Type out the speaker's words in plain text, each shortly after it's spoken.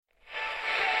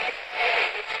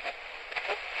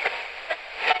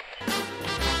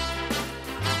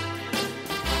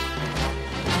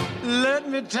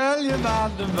me tell you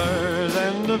about the birds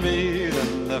and the bees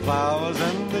and the flowers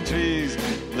and the trees,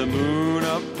 the moon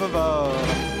up above,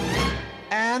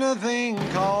 and a thing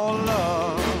called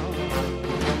love.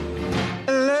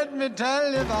 Let me tell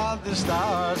you about the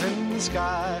stars in the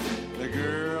sky, the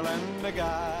girl and the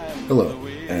guy. Hello,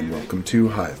 and welcome to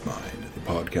Hive Mind, the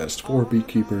podcast for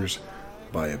beekeepers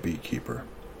by a beekeeper.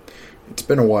 It's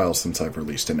been a while since I've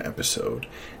released an episode,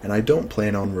 and I don't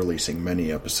plan on releasing many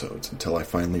episodes until I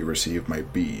finally receive my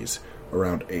bees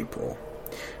around April.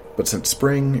 But since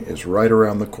spring is right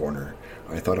around the corner,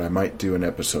 I thought I might do an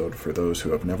episode for those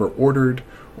who have never ordered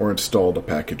or installed a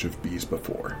package of bees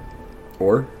before,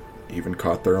 or even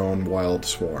caught their own wild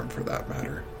swarm for that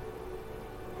matter.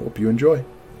 Hope you enjoy.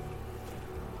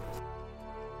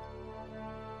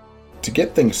 To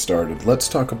get things started, let's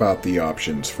talk about the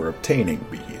options for obtaining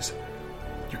bees.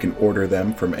 You can order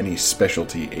them from any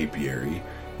specialty apiary.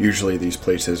 Usually these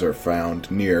places are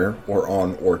found near or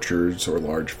on orchards or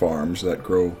large farms that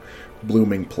grow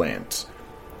blooming plants.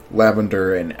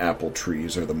 Lavender and apple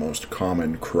trees are the most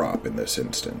common crop in this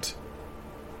instance.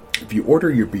 If you order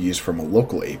your bees from a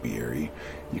local apiary,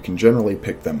 you can generally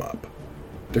pick them up.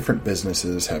 Different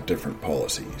businesses have different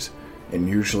policies, and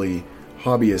usually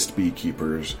hobbyist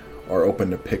beekeepers are open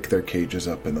to pick their cages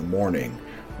up in the morning,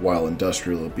 while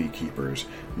industrial beekeepers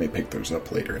may pick theirs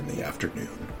up later in the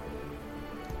afternoon.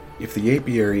 If the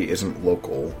apiary isn't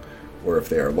local, or if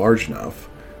they are large enough,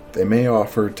 they may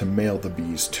offer to mail the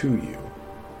bees to you.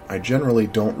 I generally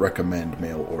don't recommend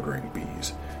mail ordering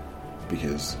bees,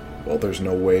 because, well, there's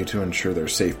no way to ensure their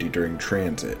safety during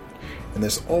transit, and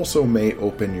this also may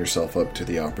open yourself up to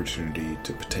the opportunity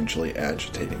to potentially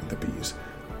agitating the bees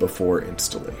before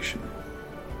installation.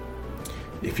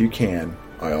 If you can,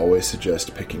 I always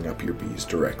suggest picking up your bees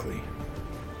directly.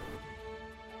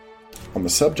 On the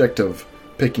subject of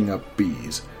picking up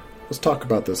bees, let's talk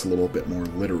about this a little bit more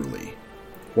literally.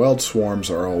 Wild swarms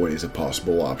are always a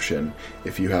possible option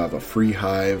if you have a free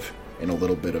hive and a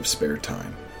little bit of spare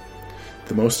time.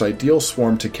 The most ideal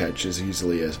swarm to catch is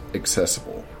easily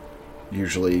accessible,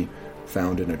 usually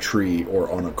found in a tree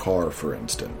or on a car, for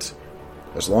instance.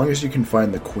 As long as you can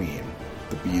find the queen,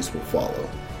 the bees will follow.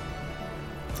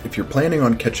 If you're planning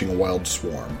on catching a wild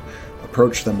swarm,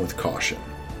 approach them with caution.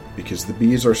 Because the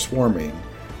bees are swarming,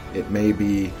 it may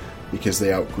be because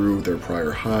they outgrew their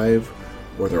prior hive,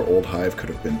 or their old hive could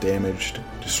have been damaged,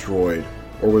 destroyed,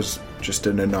 or was just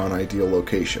in a non-ideal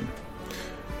location.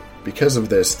 Because of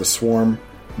this, the swarm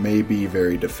may be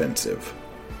very defensive,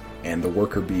 and the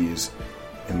worker bees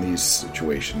in these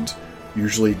situations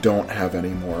usually don't have any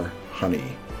more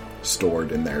honey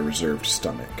stored in their reserved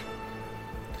stomach.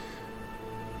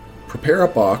 Prepare a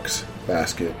box,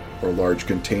 basket, or large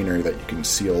container that you can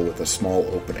seal with a small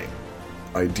opening.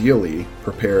 Ideally,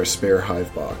 prepare a spare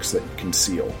hive box that you can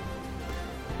seal.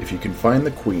 If you can find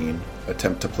the queen,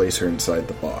 attempt to place her inside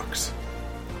the box.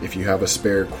 If you have a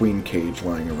spare queen cage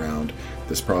lying around,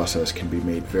 this process can be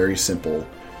made very simple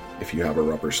if you have a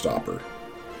rubber stopper,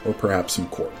 or perhaps some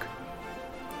cork.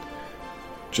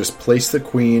 Just place the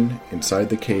queen inside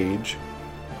the cage,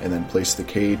 and then place the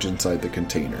cage inside the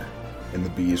container, and the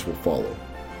bees will follow.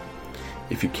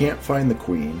 If you can't find the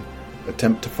queen,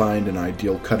 attempt to find an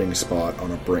ideal cutting spot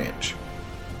on a branch,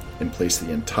 and place the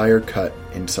entire cut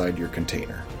inside your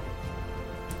container.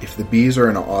 If the bees are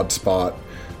in an odd spot,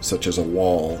 such as a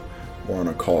wall or on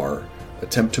a car,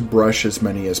 attempt to brush as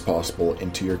many as possible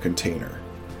into your container,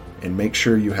 and make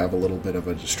sure you have a little bit of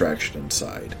a distraction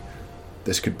inside.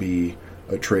 This could be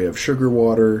a tray of sugar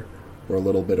water or a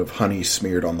little bit of honey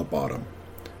smeared on the bottom.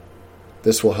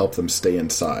 This will help them stay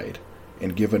inside,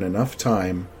 and given enough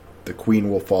time, the queen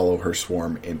will follow her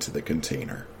swarm into the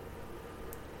container.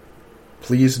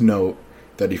 Please note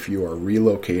that if you are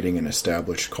relocating an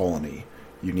established colony,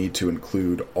 you need to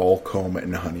include all comb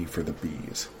and honey for the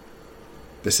bees.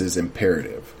 This is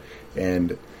imperative,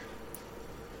 and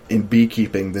in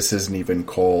beekeeping, this isn't even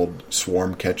called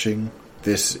swarm catching.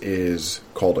 This is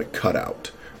called a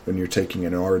cutout, when you're taking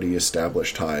an already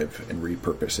established hive and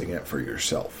repurposing it for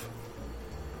yourself.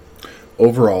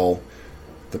 Overall,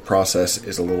 the process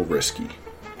is a little risky.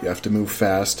 You have to move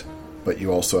fast, but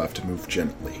you also have to move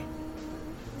gently.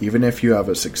 Even if you have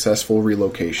a successful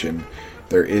relocation,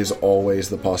 there is always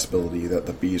the possibility that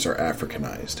the bees are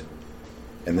Africanized.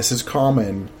 And this is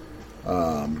common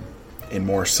in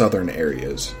more southern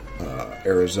areas,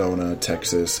 Arizona,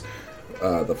 Texas,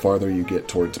 the farther you get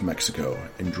towards Mexico,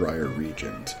 in drier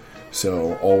regions.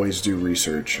 So always do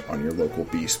research on your local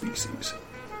bee species.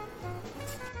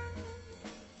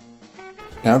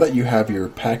 Now that you have your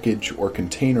package or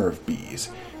container of bees,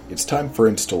 it's time for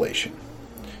installation.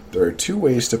 There are two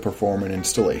ways to perform an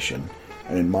installation,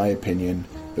 and in my opinion,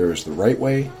 there is the right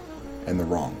way and the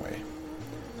wrong way.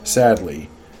 Sadly,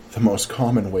 the most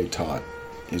common way taught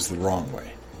is the wrong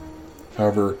way.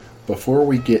 However, before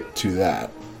we get to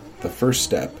that, the first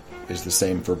step is the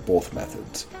same for both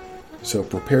methods. So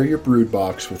prepare your brood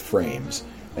box with frames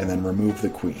and then remove the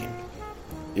queen.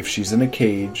 If she's in a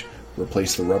cage,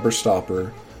 replace the rubber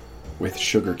stopper with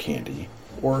sugar candy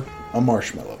or a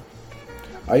marshmallow.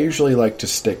 I usually like to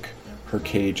stick her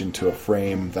cage into a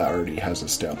frame that already has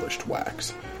established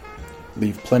wax.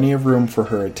 Leave plenty of room for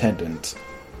her attendants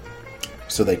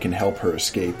so they can help her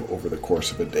escape over the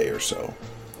course of a day or so.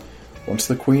 Once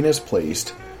the queen is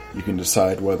placed, you can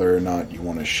decide whether or not you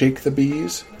want to shake the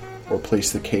bees or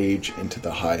place the cage into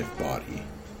the hive body.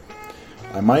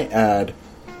 I might add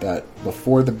that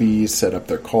before the bees set up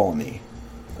their colony,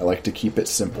 I like to keep it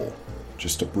simple.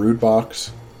 Just a brood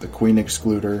box, the queen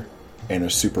excluder, and a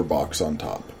super box on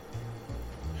top.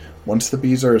 Once the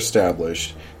bees are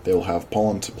established, they will have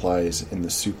pollen supplies in the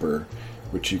super,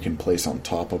 which you can place on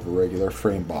top of a regular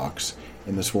frame box,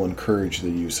 and this will encourage the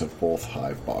use of both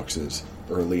hive boxes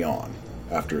early on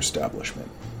after establishment.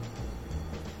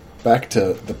 Back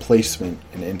to the placement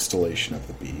and installation of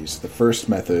the bees. The first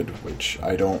method, which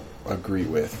I don't agree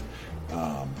with,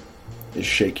 is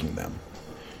shaking them.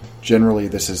 Generally,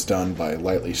 this is done by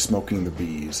lightly smoking the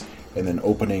bees and then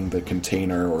opening the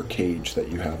container or cage that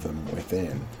you have them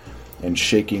within and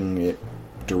shaking it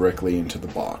directly into the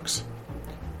box.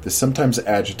 This sometimes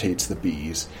agitates the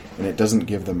bees, and it doesn't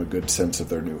give them a good sense of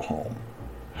their new home.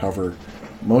 However,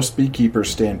 most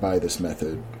beekeepers stand by this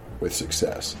method with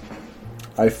success.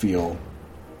 I feel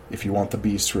if you want the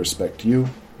bees to respect you,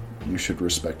 you should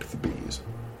respect the bees.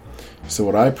 So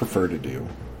what I prefer to do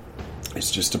is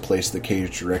just to place the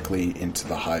cage directly into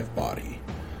the hive body.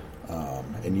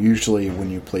 And usually when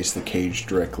you place the cage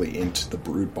directly into the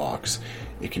brood box,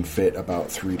 it can fit about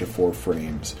 3 to 4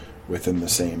 frames within the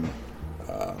same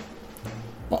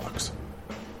box.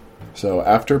 So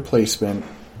after placement,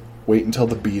 wait until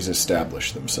the bees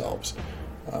establish themselves.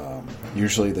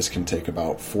 Usually this can take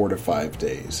about 4 to 5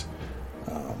 days.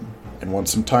 And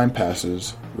once some time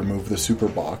passes, remove the super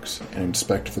box and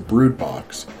inspect the brood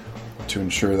box to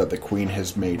ensure that the queen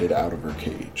has made it out of her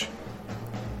cage.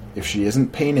 If she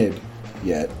isn't painted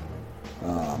yet,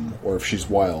 or if she's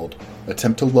wild,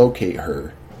 attempt to locate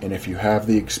her, and if you have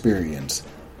the experience,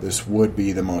 this would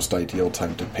be the most ideal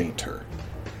time to paint her.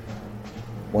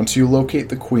 Once you locate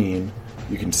the queen,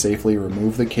 you can safely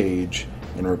remove the cage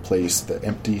and replace the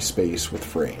empty space with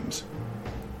frames.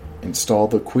 Install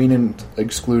the queen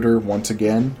excluder once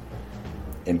again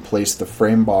and place the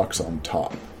frame box on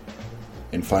top.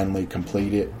 And finally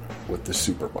complete it with the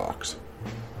super box.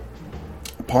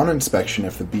 Upon inspection,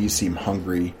 if the bees seem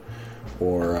hungry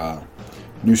or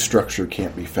new structure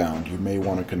can't be found, you may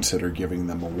want to consider giving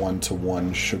them a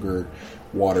 1-to-1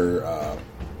 sugar-water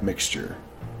mixture.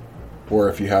 Or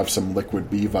if you have some liquid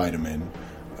B vitamin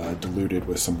diluted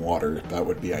with some water, that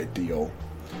would be ideal,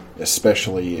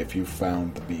 especially if you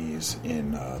found the bees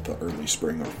in the early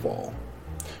spring or fall.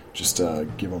 Just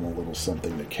give them a little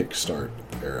something to kickstart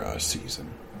their season.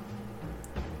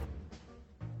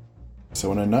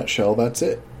 So in a nutshell, that's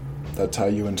it. That's how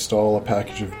you install a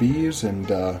package of bees, and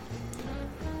a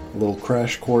little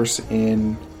crash course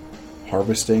in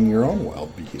harvesting your own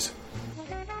wild bees.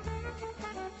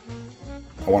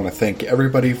 I want to thank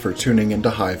everybody for tuning into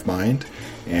HiveMind,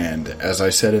 and as I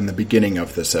said in the beginning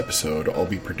of this episode, I'll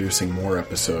be producing more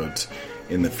episodes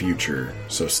in the future,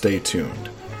 so stay tuned.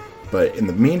 But in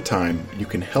the meantime, you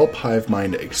can help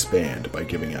HiveMind expand by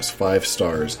giving us 5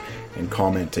 stars and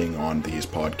commenting on these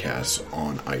podcasts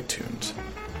on iTunes.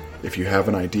 If you have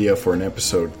an idea for an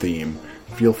episode theme,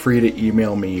 feel free to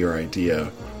email me your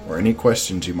idea or any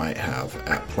questions you might have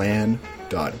at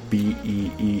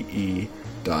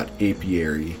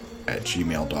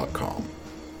plan.beee.apiary@gmail.com.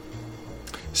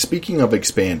 Speaking of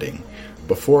expanding,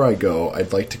 before I go,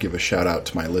 I'd like to give a shout out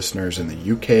to my listeners in the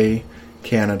UK,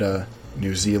 Canada,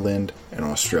 New Zealand, and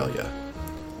Australia.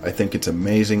 I think it's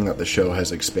amazing that the show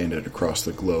has expanded across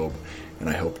the globe, and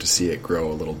I hope to see it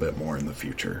grow a little bit more in the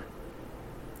future.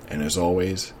 And as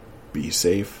always, be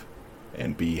safe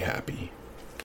and be happy.